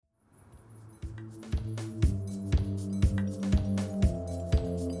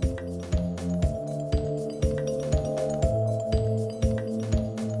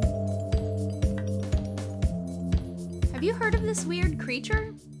this weird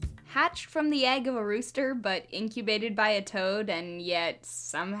creature? Hatched from the egg of a rooster, but incubated by a toad, and yet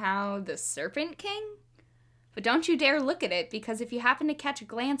somehow the Serpent King? But don't you dare look at it, because if you happen to catch a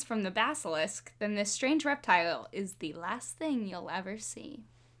glance from the basilisk, then this strange reptile is the last thing you'll ever see.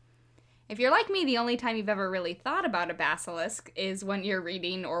 If you're like me, the only time you've ever really thought about a basilisk is when you're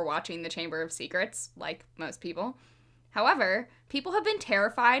reading or watching The Chamber of Secrets, like most people. However, people have been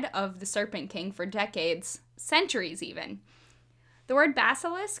terrified of the Serpent King for decades, centuries even. The word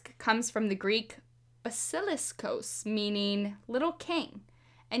basilisk comes from the Greek basiliskos, meaning little king.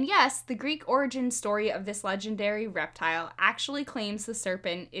 And yes, the Greek origin story of this legendary reptile actually claims the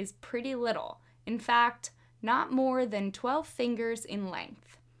serpent is pretty little. In fact, not more than 12 fingers in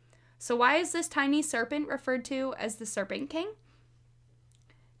length. So why is this tiny serpent referred to as the Serpent King?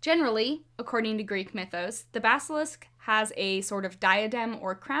 Generally, according to Greek mythos, the basilisk has a sort of diadem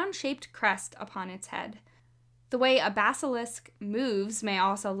or crown-shaped crest upon its head. The way a basilisk moves may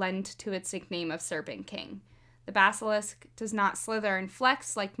also lend to its nickname of Serpent King. The basilisk does not slither and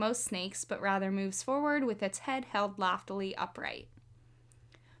flex like most snakes, but rather moves forward with its head held loftily upright.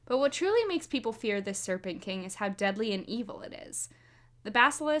 But what truly makes people fear this Serpent King is how deadly and evil it is. The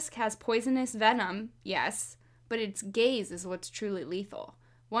basilisk has poisonous venom, yes, but its gaze is what's truly lethal.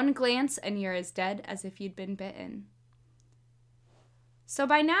 One glance and you're as dead as if you'd been bitten. So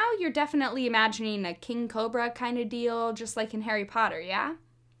by now, you're definitely imagining a king cobra kind of deal, just like in Harry Potter, yeah?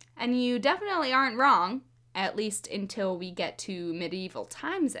 And you definitely aren't wrong, at least until we get to medieval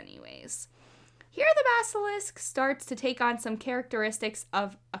times anyways. Here the basilisk starts to take on some characteristics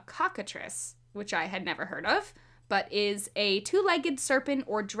of a cockatrice, which I had never heard of, but is a two-legged serpent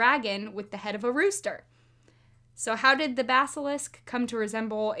or dragon with the head of a rooster. So how did the basilisk come to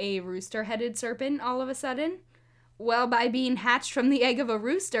resemble a rooster-headed serpent all of a sudden? Well, by being hatched from the egg of a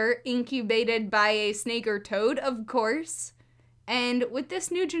rooster, incubated by a snake or toad, of course. And with this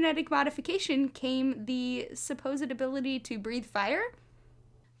new genetic modification came the supposed ability to breathe fire.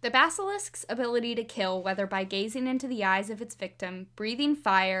 The basilisk's ability to kill, whether by gazing into the eyes of its victim, breathing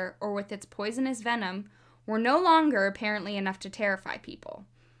fire, or with its poisonous venom, were no longer apparently enough to terrify people.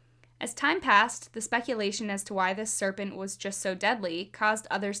 As time passed, the speculation as to why this serpent was just so deadly caused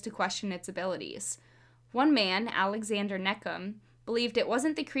others to question its abilities. One man, Alexander Neckham, believed it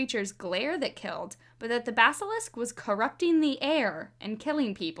wasn't the creature's glare that killed, but that the basilisk was corrupting the air and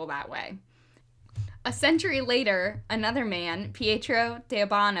killing people that way. A century later, another man, Pietro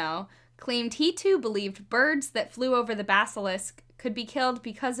d'Abano, claimed he too believed birds that flew over the basilisk could be killed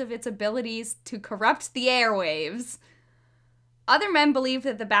because of its abilities to corrupt the airwaves. Other men believe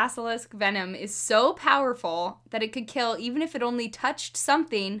that the basilisk venom is so powerful that it could kill even if it only touched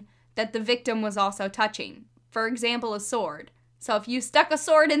something that the victim was also touching. For example, a sword. So if you stuck a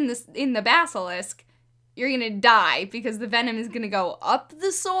sword in the basilisk, you're going to die because the venom is going to go up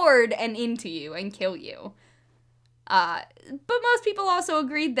the sword and into you and kill you. But most people also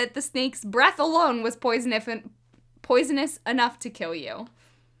agreed that the snake's breath alone was poisonous enough to kill you.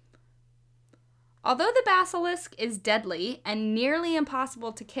 Although the basilisk is deadly and nearly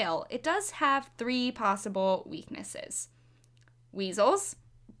impossible to kill, it does have 3 possible weaknesses. Weasels,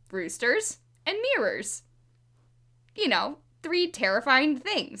 roosters, and mirrors. 3 terrifying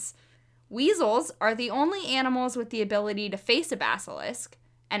things. Weasels are the only animals with the ability to face a basilisk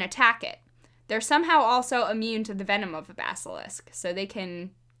and attack it. They're somehow also immune to the venom of a basilisk, so they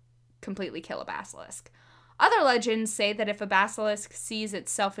can completely kill a basilisk. Other legends say that if a basilisk sees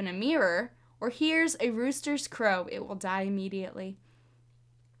itself in a mirror or hears a rooster's crow, it will die immediately.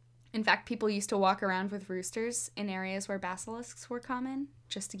 In fact, people used to walk around with roosters in areas where basilisks were common,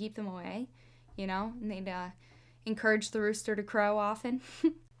 just to keep them away, and they'd encourage the rooster to crow often.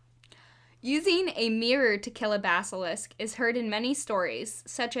 Using a mirror to kill a basilisk is heard in many stories,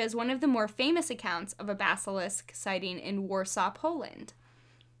 such as one of the more famous accounts of a basilisk sighting in Warsaw, Poland.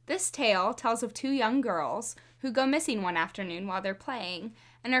 This tale tells of 2 young girls who go missing one afternoon while they're playing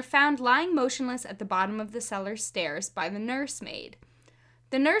and are found lying motionless at the bottom of the cellar stairs by the nursemaid.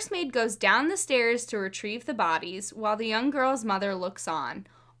 The nursemaid goes down the stairs to retrieve the bodies while the young girl's mother looks on,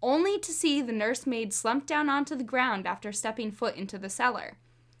 only to see the nursemaid slump down onto the ground after stepping foot into the cellar.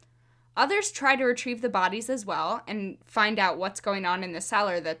 Others try to retrieve the bodies as well and find out what's going on in the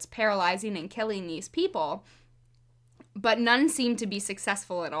cellar that's paralyzing and killing these people, but none seem to be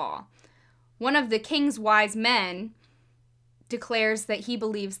successful at all. One of the king's wise men declares that he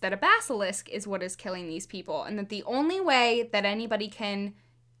believes that a basilisk is what is killing these people, and that the only way that anybody can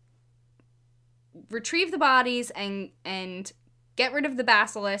retrieve the bodies and get rid of the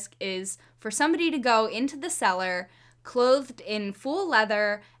basilisk is for somebody to go into the cellar, clothed in full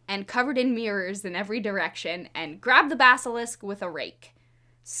leather and covered in mirrors in every direction, and grab the basilisk with a rake.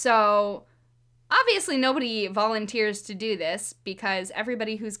 So, obviously nobody volunteers to do this because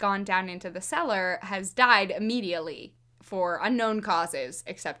everybody who's gone down into the cellar has died immediately for unknown causes,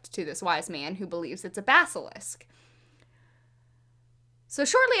 except to this wise man who believes it's a basilisk. So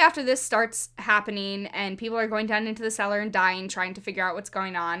shortly after this starts happening and people are going down into the cellar and dying, trying to figure out what's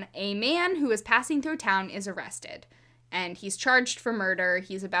going on, a man who is passing through town is arrested. And he's charged for murder.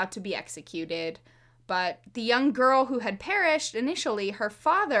 He's about to be executed. But the young girl who had perished initially, her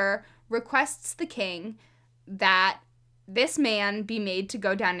father requests the king that this man be made to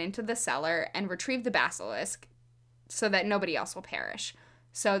go down into the cellar and retrieve the basilisk so that nobody else will perish.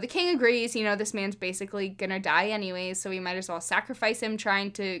 So the king agrees, this man's basically gonna die anyways, so we might as well sacrifice him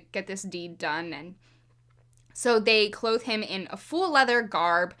trying to get this deed done. And so they clothe him in a full leather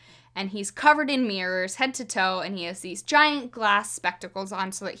garb, and he's covered in mirrors head to toe, and he has these giant glass spectacles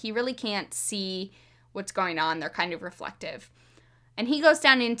on so that he really can't see what's going on. They're kind of reflective. And he goes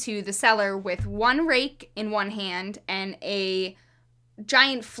down into the cellar with one rake in one hand and a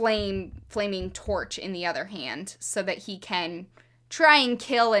giant flaming torch in the other hand so that he can try and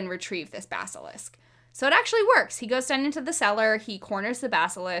kill and retrieve this basilisk. So it actually works. He goes down into the cellar, he corners the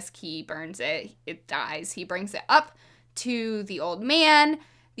basilisk, he burns it, it dies. He brings it up to the old man.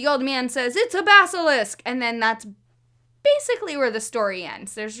 The old man says, "It's a basilisk!" And then that's basically where the story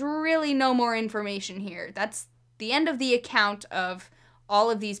ends. There's really no more information here. That's the end of the account of all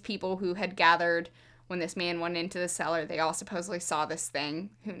of these people who had gathered when this man went into the cellar. They all supposedly saw this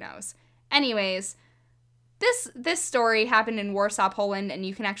thing. Who knows? Anyways, this story happened in Warsaw, Poland, and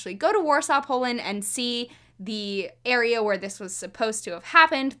you can actually go to Warsaw, Poland and see the area where this was supposed to have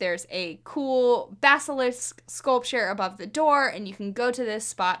happened. There's a cool basilisk sculpture above the door, and you can go to this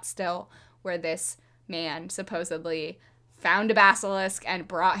spot still where this man supposedly found a basilisk and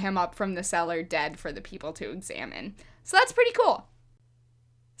brought him up from the cellar dead for the people to examine. So that's pretty cool.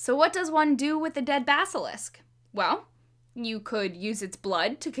 So what does one do with a dead basilisk? Well, you could use its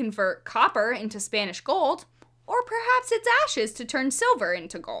blood to convert copper into Spanish gold, or perhaps its ashes to turn silver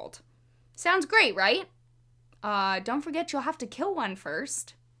into gold. Sounds great, right? Don't forget you'll have to kill one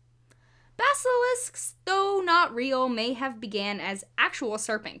first. Basilisks, though not real, may have began as actual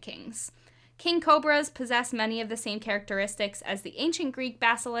serpent kings. King cobras possess many of the same characteristics as the ancient Greek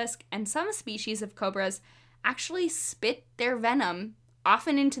basilisk, and some species of cobras actually spit their venom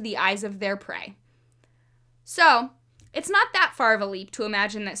often into the eyes of their prey. So, it's not that far of a leap to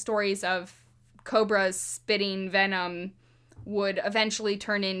imagine that stories of cobras spitting venom would eventually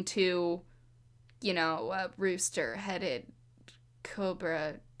turn into, a rooster-headed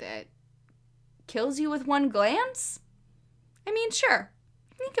cobra that kills you with one glance? I mean, sure,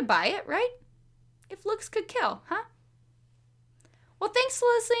 you could buy it, right? If looks could kill, huh? Well, thanks for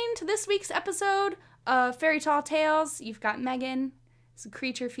listening to this week's episode of Fairy Tall Tales. You've got Megan. It's a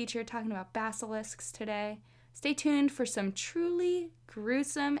creature feature talking about basilisks today. Stay tuned for some truly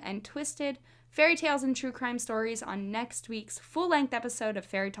gruesome and twisted fairy tales and true crime stories on next week's full-length episode of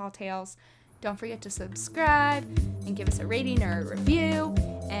Fairy Tall Tales. Don't forget to subscribe and give us a rating or a review,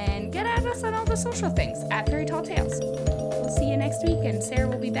 and get at us on all the social things at Fairy Tall Tales. We'll see you next week, and Sarah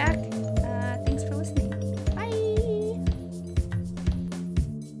will be back. Thanks for listening. Bye!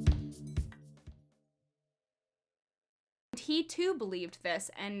 He too believed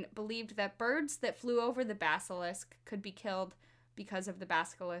this, and believed that birds that flew over the basilisk could be killed because of the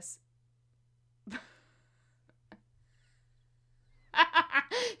basilisk.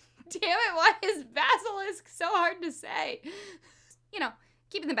 Damn it, why is basilisk so hard to say?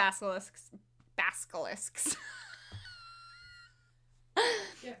 Keeping the basilisks. Basilisks.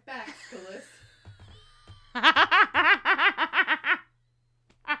 Yeah, basilisk.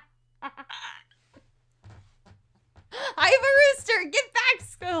 I have a rooster! Get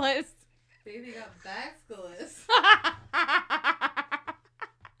basilisk! Baby got basilisk.